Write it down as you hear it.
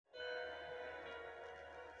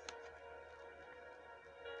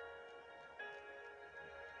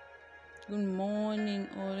Good morning,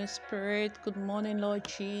 Holy Spirit. Good morning, Lord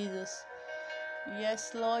Jesus.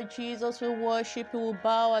 Yes, Lord Jesus, we worship you. We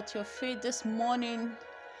bow at your feet this morning.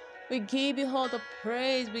 We give you all the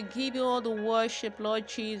praise. We give you all the worship, Lord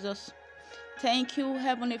Jesus. Thank you,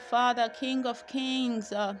 Heavenly Father, King of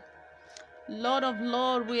Kings, Lord of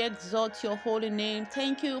Lords. We exalt your holy name.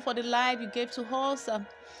 Thank you for the life you gave to us.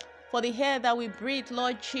 For the air that we breathe,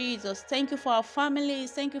 Lord Jesus. Thank you for our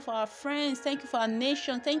families. Thank you for our friends. Thank you for our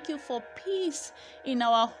nation. Thank you for peace in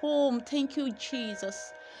our home. Thank you,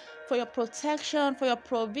 Jesus, for your protection, for your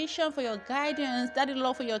provision, for your guidance. Daddy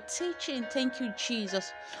Lord, for your teaching. Thank you,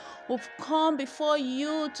 Jesus. We've come before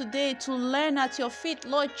you today to learn at your feet,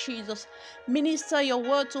 Lord Jesus. Minister your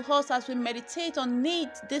word to us as we meditate on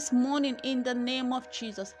it this morning in the name of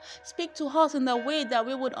Jesus. Speak to us in the way that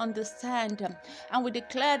we would understand. And we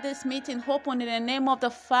declare this meeting open in the name of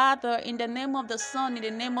the Father, in the name of the Son, in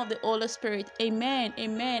the name of the Holy Spirit. Amen,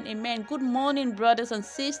 amen, amen. Good morning, brothers and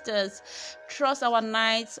sisters. Trust our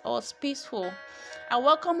nights are peaceful. I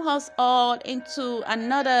welcome us all into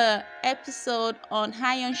another episode on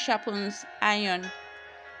Iron Sharpens Iron.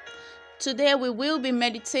 Today we will be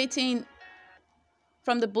meditating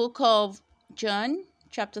from the book of John,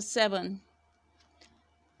 chapter 7.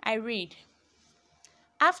 I read,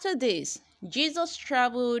 After this, Jesus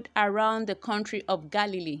traveled around the country of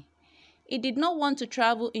Galilee. He did not want to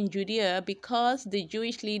travel in Judea because the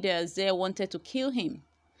Jewish leaders there wanted to kill him.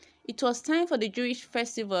 It was time for the Jewish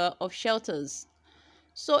festival of shelters.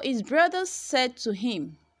 So his brothers said to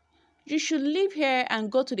him, You should leave here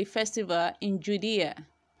and go to the festival in Judea.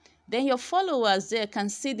 Then your followers there can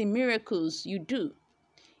see the miracles you do.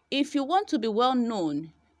 If you want to be well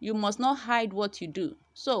known, you must not hide what you do.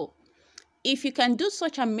 So, if you can do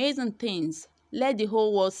such amazing things, let the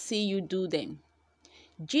whole world see you do them.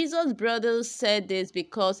 Jesus' brothers said this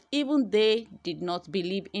because even they did not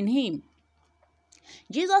believe in him.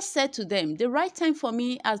 Jesus said to them, The right time for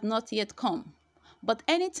me has not yet come, but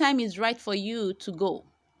any time is right for you to go.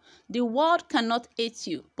 The world cannot hate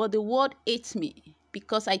you, but the world hates me,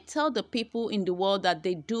 because I tell the people in the world that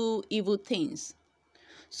they do evil things.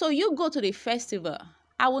 So you go to the festival.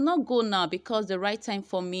 I will not go now because the right time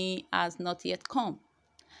for me has not yet come.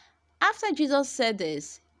 After Jesus said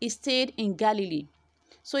this, he stayed in Galilee.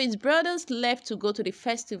 So his brothers left to go to the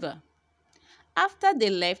festival. After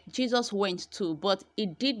they left, Jesus went too, but he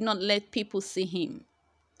did not let people see him.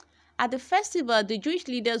 At the festival, the Jewish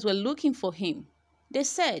leaders were looking for him. They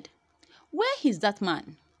said, Where is that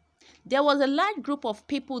man? There was a large group of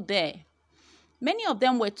people there. Many of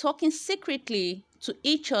them were talking secretly to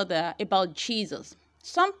each other about Jesus.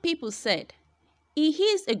 Some people said, He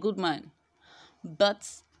is a good man.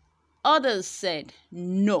 But others said,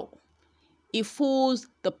 No, he fools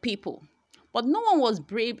the people. But no one was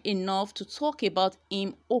brave enough to talk about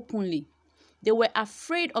him openly. They were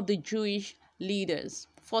afraid of the Jewish leaders.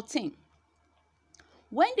 14.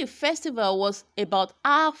 When the festival was about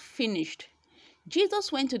half finished, Jesus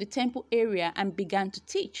went to the temple area and began to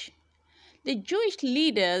teach. The Jewish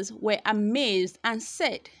leaders were amazed and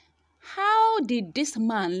said, How did this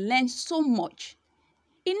man learn so much?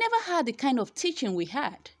 He never had the kind of teaching we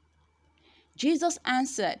had. Jesus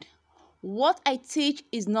answered, What I teach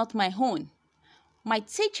is not my own. My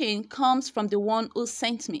teaching comes from the one who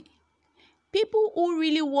sent me. People who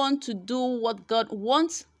really want to do what God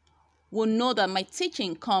wants will know that my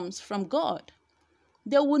teaching comes from God.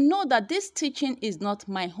 They will know that this teaching is not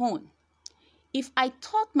my own. If I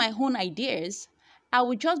taught my own ideas, I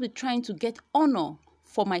would just be trying to get honor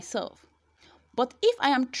for myself. But if I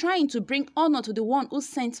am trying to bring honor to the one who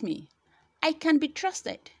sent me, I can be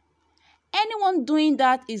trusted. Anyone doing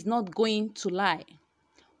that is not going to lie.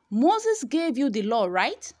 Moses gave you the law,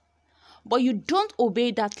 right? But you don't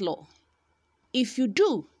obey that law. If you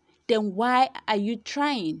do, then why are you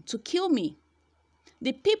trying to kill me?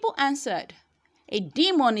 The people answered, A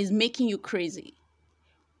demon is making you crazy.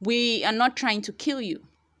 We are not trying to kill you.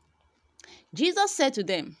 Jesus said to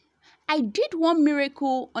them, I did one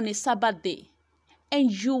miracle on a Sabbath day, and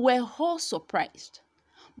you were all surprised.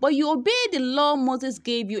 But you obeyed the law Moses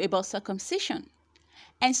gave you about circumcision,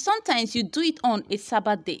 and sometimes you do it on a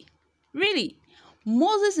Sabbath day. Really,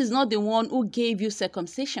 Moses is not the one who gave you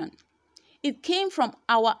circumcision. It came from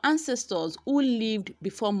our ancestors who lived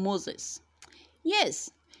before Moses. Yes,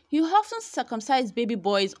 you often circumcise baby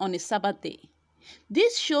boys on a Sabbath day.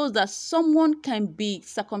 This shows that someone can be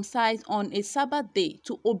circumcised on a Sabbath day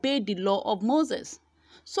to obey the law of Moses.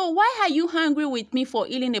 So why are you angry with me for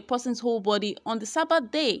healing a person's whole body on the Sabbath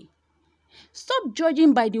day? Stop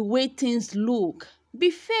judging by the way things look. Be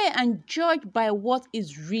fair and judge by what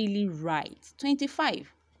is really right.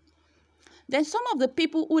 25. Then some of the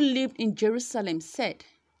people who lived in Jerusalem said,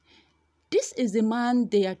 "This is the man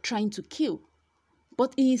they are trying to kill,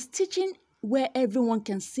 but he is teaching where everyone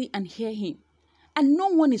can see and hear him, and no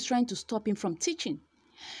one is trying to stop him from teaching.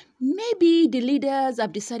 Maybe the leaders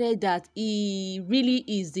have decided that he really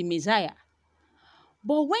is the Messiah.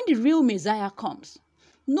 But when the real Messiah comes,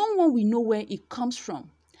 no one will know where he comes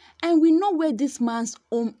from, and we know where this man's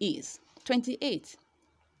home is." 28.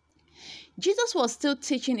 Jesus was still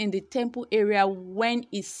teaching in the temple area when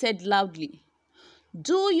he said loudly,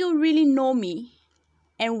 "Do you really know me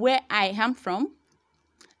and where I am from?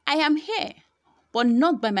 I am here, but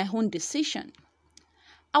not by my own decision.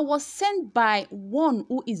 I was sent by one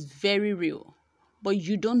who is very real, but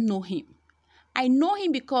you don't know him. I know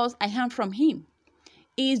him because I am from him.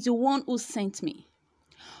 He is the one who sent me."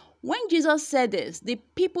 When Jesus said this, the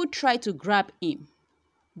people tried to grab him,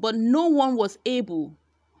 but no one was able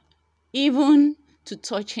even to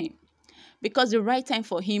touch him, because the right time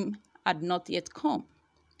for him had not yet come.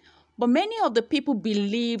 But many of the people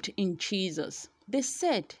believed in Jesus. They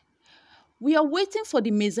said, "We are waiting for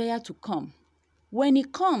the Messiah to come. When he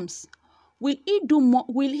comes, will he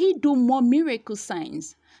do more miracle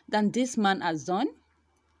signs than this man has done?"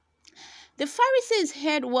 The Pharisees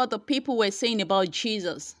heard what the people were saying about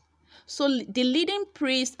Jesus. So the leading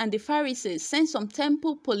priests and the Pharisees sent some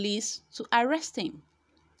temple police to arrest him.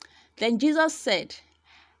 Then Jesus said,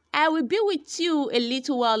 "I will be with you a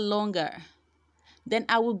little while longer. Then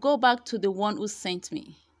I will go back to the one who sent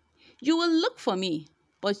me. You will look for me,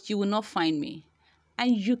 but you will not find me,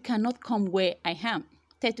 and you cannot come where I am."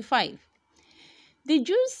 35. The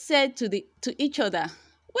Jews said to each other,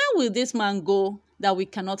 "Where will this man go that we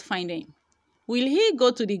cannot find him? Will he go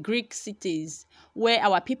to the Greek cities where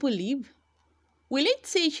our people live? Will he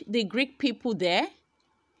teach the Greek people there?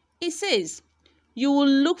 He says, 'You will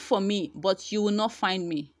look for me, but you will not find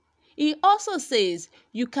me.' He also says,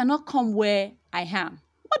 'You cannot come where I am.'"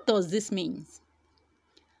 What does this mean?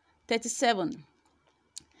 37.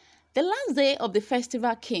 The last day of the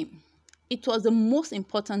festival came. It was the most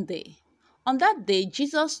important day. On that day,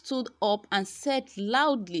 Jesus stood up and said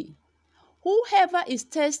loudly, "Whoever is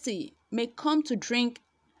thirsty may come to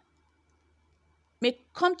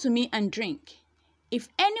me and drink. If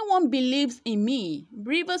anyone believes in me,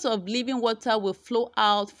 rivers of living water will flow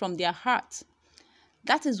out from their hearts."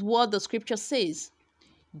 That is what the scripture says.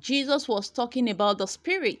 Jesus was talking about the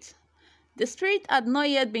Spirit. The Spirit had not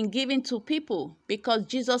yet been given to people because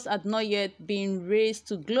Jesus had not yet been raised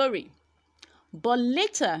to glory. But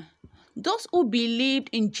later, those who believed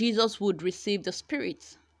in Jesus would receive the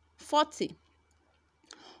Spirit. 40.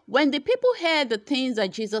 When the people heard the things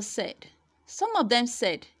that Jesus said, some of them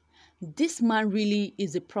said, "This man really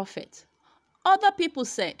is a prophet." Other people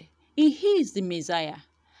said, "He is the Messiah."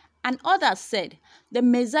 And others said, "The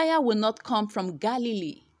Messiah will not come from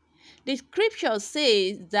Galilee." The scripture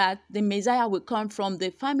says that the Messiah will come from the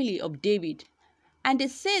family of David. And they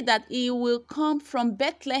say that he will come from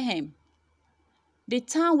Bethlehem, the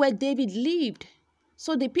town where David lived.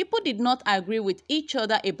 So the people did not agree with each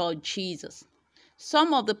other about Jesus.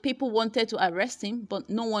 Some of the people wanted to arrest him, but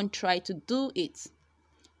no one tried to do it.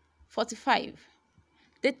 45.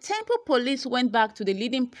 The temple police went back to the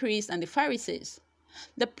leading priests and the Pharisees.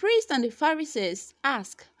 The priests and the Pharisees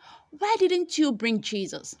asked, "Why didn't you bring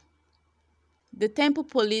Jesus?" The temple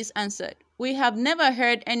police answered, "We have never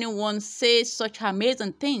heard anyone say such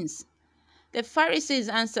amazing things." The Pharisees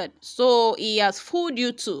answered, "So he has fooled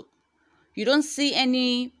you too. You don't see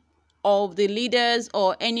any of the leaders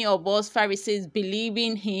or any of us Pharisees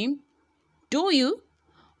believing him, do you?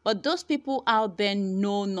 But those people out there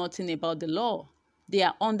know nothing about the law. They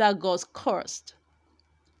are under God's curse."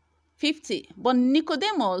 50. But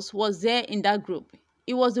Nicodemus was there in that group.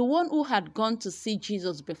 He was the one who had gone to see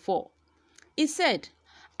Jesus before. He said,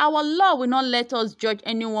 "Our law will not let us judge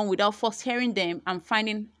anyone without first hearing them and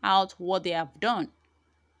finding out what they have done."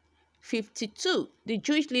 52. The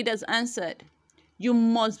Jewish leaders answered, "You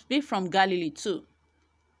must be from Galilee too.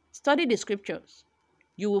 Study the scriptures.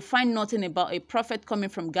 You will find nothing about a prophet coming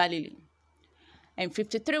from Galilee." And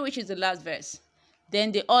 53, which is the last verse.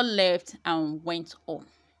 Then they all left and went home.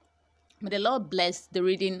 May the Lord bless the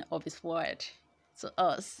reading of his word to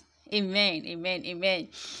us. Amen, amen, amen.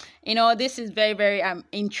 This is very, very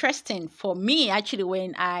interesting for me, actually,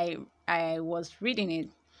 when I was reading it.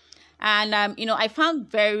 And, I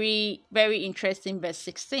found very, very interesting verse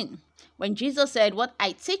 16. When Jesus said, "What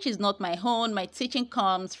I teach is not my own. My teaching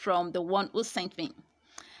comes from the one who sent me."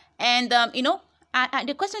 And, And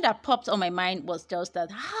the question that popped on my mind was just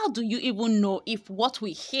that, how do you even know if what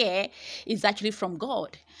we hear is actually from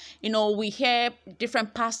God? We hear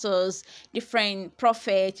different pastors, different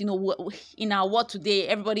prophets, in our world today,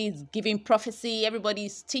 everybody is giving prophecy, everybody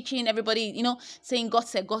is teaching, everybody, saying God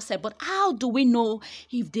said, God said. But how do we know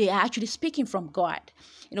if they are actually speaking from God?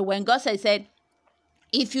 When God said,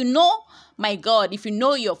 if you know my God, if you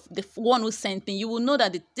know the one who sent me, you will know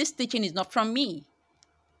that this teaching is not from me.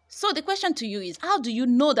 So the question to you is, how do you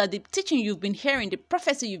know that the teaching you've been hearing, the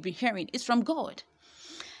prophecy you've been hearing is from God?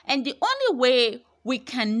 And the only way we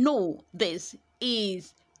can know this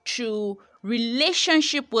is through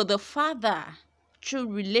relationship with the Father.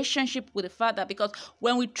 Through relationship with the Father. Because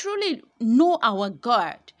when we truly know our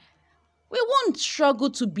God, we won't struggle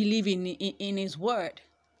to believe in His word.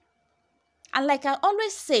 And like I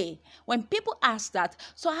always say, when people ask that,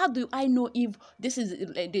 so how do I know if this is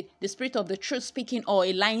the spirit of the truth speaking or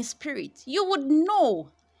a lying spirit? You would know,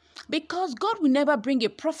 because God will never bring a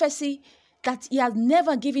prophecy that He has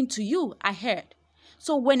never given to you ahead.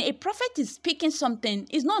 So when a prophet is speaking something,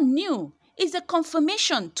 it's not new. It's a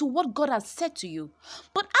confirmation to what God has said to you.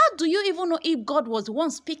 But how do you even know if God was the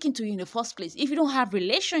one speaking to you in the first place if you don't have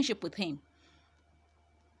relationship with Him?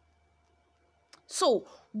 So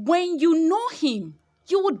when you know Him,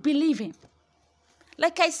 you would believe Him.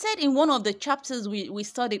 Like I said in one of the chapters we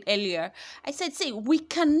studied earlier, I said, see, we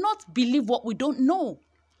cannot believe what we don't know.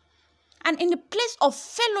 And in the place of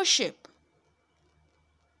fellowship,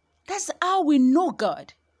 that's how we know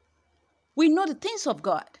God. We know the things of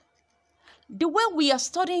God. The way we are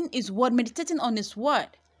studying His word, meditating on His word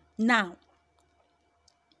now,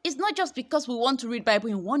 it's not just because we want to read Bible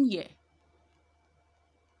in 1 year.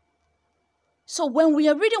 So when we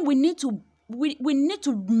are reading, we need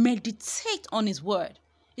to meditate on His word.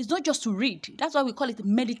 It's not just to read. That's why we call it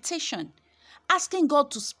meditation. Asking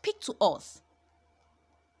God to speak to us.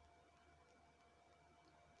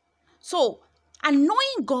 So, and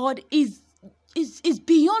knowing God is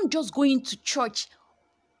beyond just going to church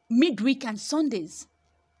midweek and Sundays.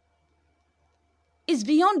 It's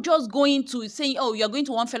beyond just going to saying, oh, you're going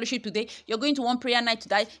to one fellowship today, you're going to one prayer night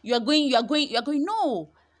today, you're going. No,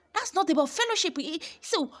 that's not about fellowship.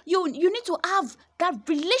 So you need to have that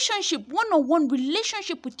relationship, one-on-one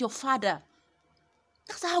relationship with your Father.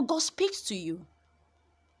 That's how God speaks to you.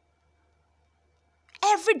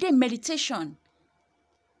 Everyday meditation.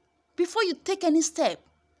 Before you take any step,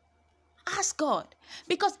 ask God.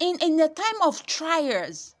 Because in the time of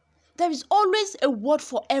trials, there is always a word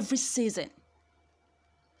for every season.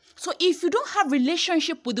 So if you don't have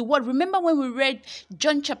relationship with the word, remember when we read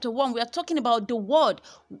John chapter 1, we are talking about the word.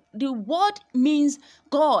 The word means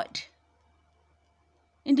God.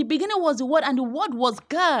 In the beginning was the word, and the word was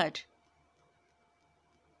God.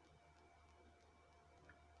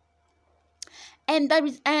 And there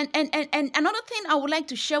is and another thing I would like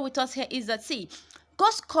to share with us here is that, see,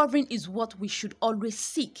 God's covering is what we should always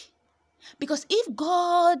seek. Because if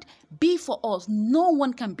God be for us, no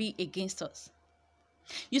one can be against us.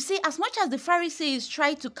 You see, as much as the Pharisees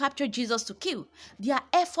tried to capture Jesus to kill, their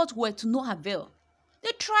efforts were to no avail.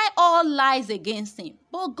 They tried all lies against him,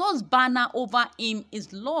 but God's banner over him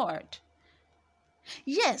is Lord.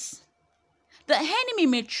 Yes, the enemy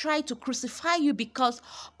may try to crucify you because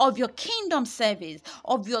of your kingdom service,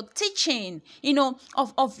 of your teaching,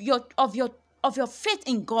 of your faith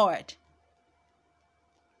in God.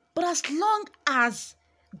 But as long as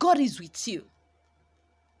God is with you,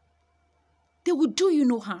 they will do you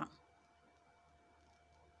no harm.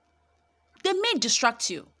 They may distract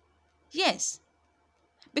you. Yes.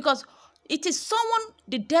 Because it is someone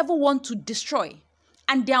the devil wants to destroy,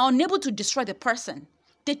 and they are unable to destroy the person.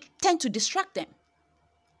 They tend to distract them.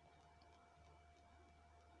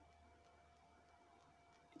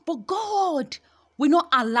 But God will not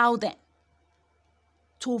allow them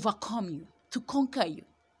to overcome you, to conquer you.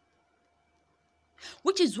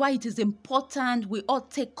 Which is why it is important we all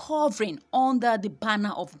take covering under the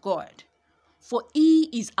banner of God. For He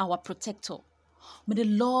is our protector. May the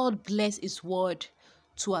Lord bless His word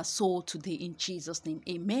to our soul today in Jesus' name.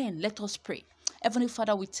 Amen. Let us pray. Heavenly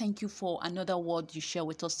Father, we thank you for another word you share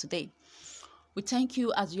with us today. We thank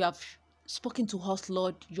you as you have spoken to us,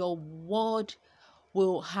 Lord. Your word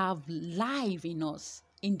will have life in us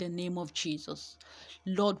in the name of Jesus.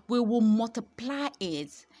 Lord, we will multiply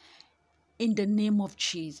it in the name of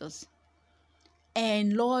Jesus.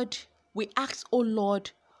 And Lord, we ask, oh Lord,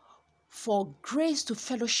 for grace to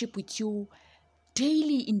fellowship with you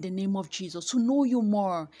daily in the name of Jesus, to know you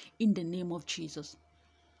more in the name of Jesus.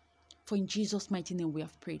 For in Jesus' mighty name we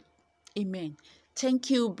have prayed. Amen. Thank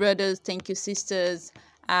you, brothers. Thank you, sisters.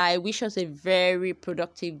 I wish us a very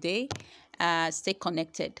productive day. stay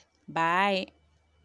connected. Bye.